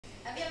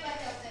Have you ever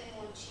helped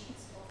anyone cheat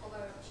or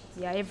cover up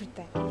cheating? Yeah, every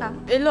time.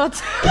 A lot.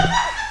 Hello.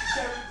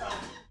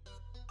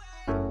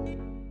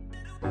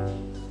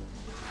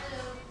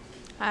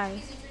 Hi,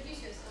 Please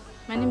introduce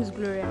yourself. my name is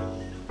Gloria.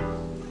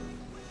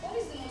 What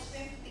is the most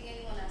painful thing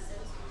anyone has said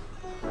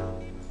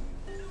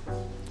to you?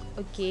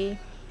 Okay,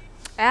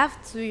 I have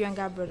two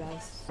younger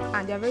brothers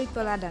and they are very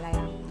taller than I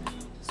am.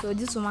 So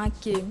this woman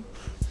came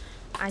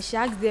and she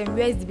asked them,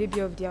 where is the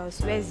baby of the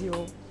house? Where's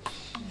your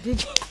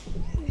baby?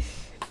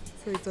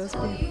 So it was So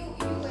cool. you were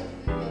the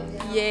baby of the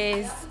house.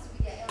 Yes.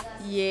 You happen to be their elder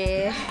sister.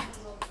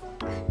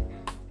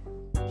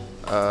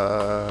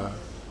 Yeah.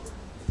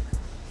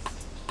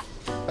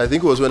 I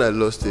think it was when I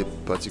lost a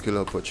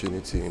particular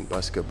opportunity in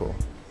basketball.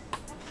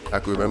 I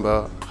could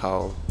remember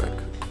how, like,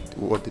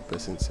 what the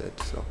person said,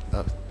 so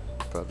that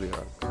probably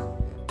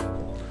happened.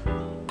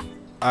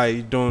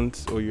 I don't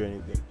owe you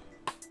anything.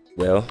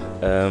 Well,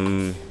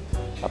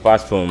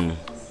 apart from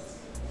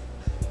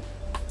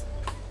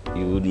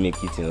you would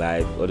make it in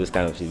life, all those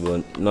kind of shit,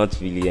 but not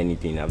really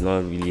anything. I've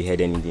not really heard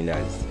anything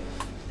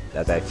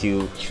that I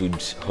feel should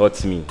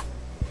hurt me.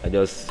 I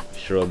just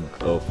shrug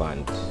off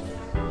and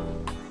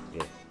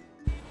yeah.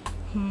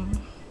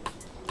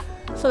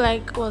 So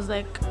like was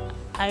like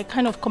I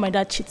kind of caught my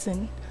dad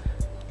cheating,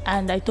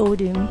 and I told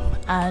him,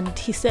 and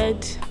he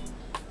said,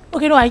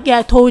 okay, no, I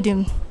told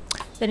him.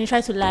 Then he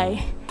tried to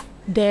lie.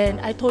 Then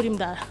I told him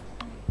that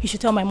he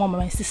should tell my mom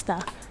and my sister.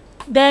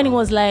 Then he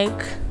was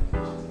like,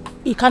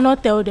 he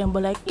cannot tell them,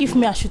 but like if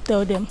me, I should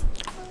tell them.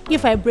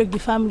 If I break the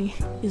family,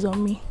 it's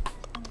on me.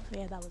 So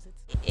yeah, that was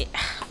it.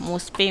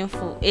 Most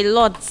painful, a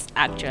lot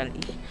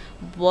actually,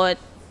 but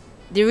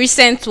the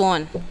recent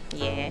one,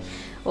 yeah,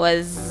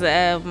 was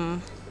there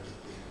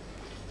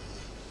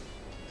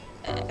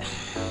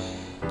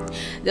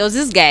was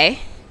this guy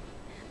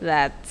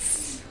that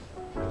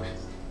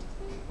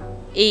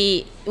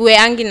we were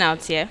hanging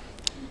out here,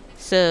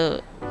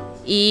 so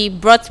he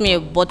brought me a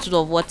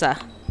bottle of water,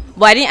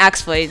 but I didn't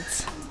ask for it.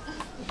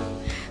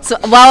 So,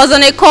 but I was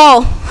on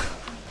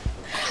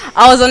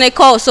a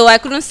call, so I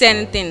couldn't say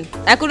anything.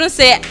 I couldn't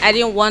say I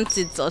didn't want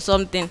it or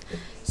something.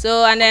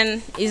 So, and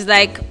then he's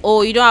like,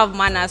 oh, you don't have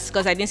manners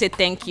because I didn't say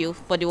thank you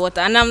for the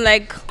water. And I'm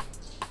like,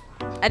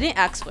 I didn't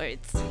ask for it.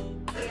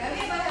 Okay, have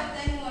you ever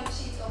helped anyone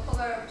cheat or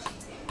cover up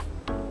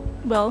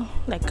cheating? Well,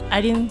 like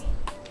I don't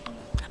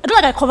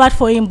like I covered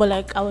for him, but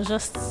like I was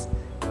just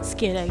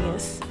scared, I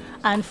guess.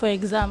 And for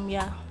exam,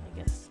 yeah, I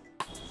guess.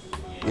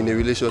 In a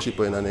relationship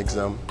or in an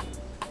exam?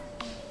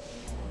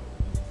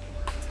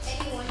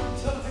 Anyone?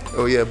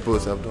 Oh yeah,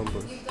 both. I've done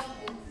both. You've done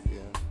both?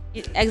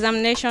 Yeah.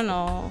 Examination or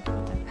I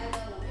don't know.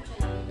 Which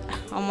one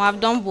have you done? I've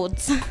done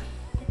both.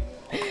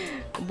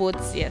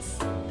 Both, yes.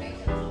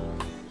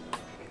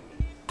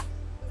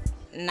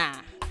 Nah.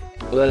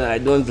 Well, I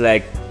don't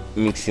like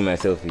mixing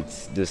myself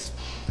with this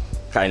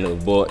kind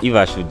of, but if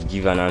I should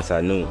give an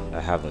answer, no, I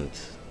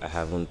haven't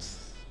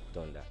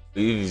done that.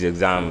 If it's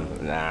exam,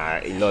 nah,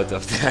 a lot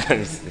of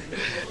times.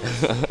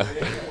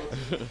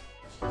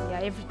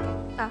 Yeah, every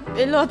time.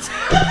 A lot.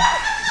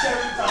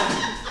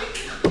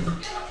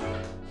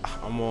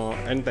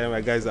 Anytime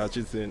my guys are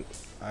cheating,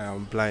 I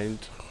am blind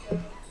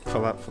for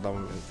that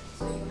moment.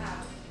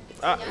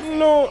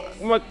 No,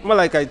 more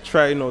like I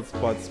try not to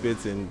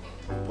participate in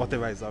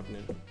whatever is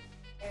happening.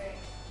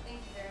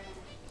 Thank you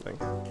very much.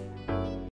 Thanks.